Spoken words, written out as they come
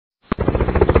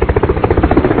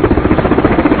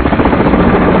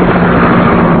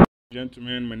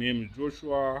gentlemen, my name is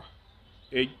Joshua,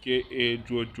 aka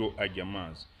Jojo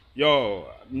Agamas. Yo,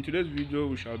 in today's video,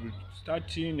 we shall be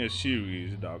starting a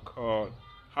series that called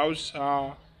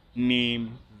Hausa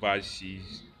Name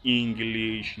versus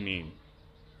English Name.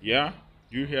 Yeah,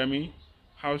 do you hear me?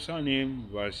 Hausa Name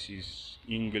versus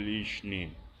English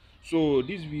Name. So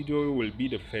this video will be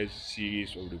the first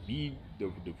series of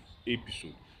the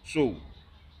episode. So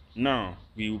now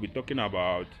we will be talking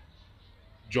about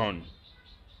John.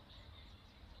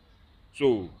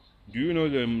 So, do you know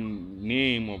the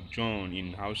name of John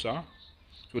in Hausa?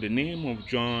 So, the name of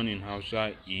John in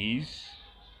Hausa is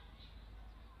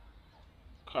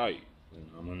Kai.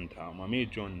 Mame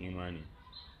John Nimani.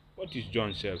 What is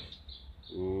John self?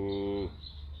 Oh,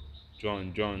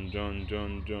 John, John, John,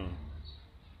 John, John,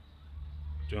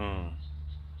 John,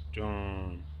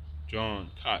 John,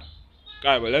 John. Kai.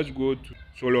 Kai, but let's go to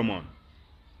Solomon.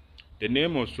 The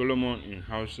name of Solomon in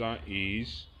Hausa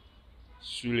is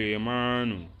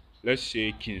Suleimanu. Let's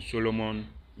say King Solomon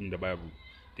in the Bible.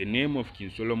 The name of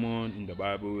King Solomon in the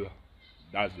Bible,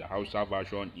 that's the Hausa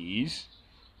version, is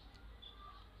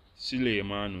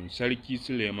Suleimanu. Sarki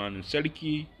Suleimanu.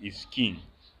 Sarki is king.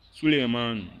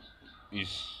 Suleiman is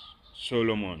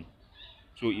Solomon.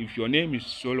 So if your name is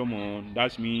Solomon,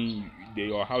 that means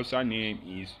your Hausa name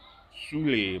is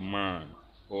Suleiman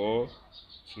or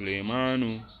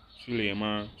Suleimanu,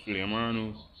 Suleiman,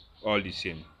 Suleimanu, all the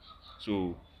same.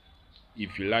 So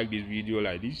if you like this video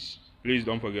like this, please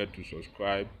don't forget to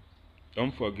subscribe.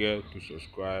 Don't forget to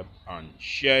subscribe and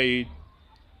share it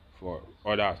for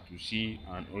others to see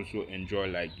and also enjoy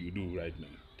like you do right now.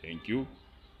 Thank you.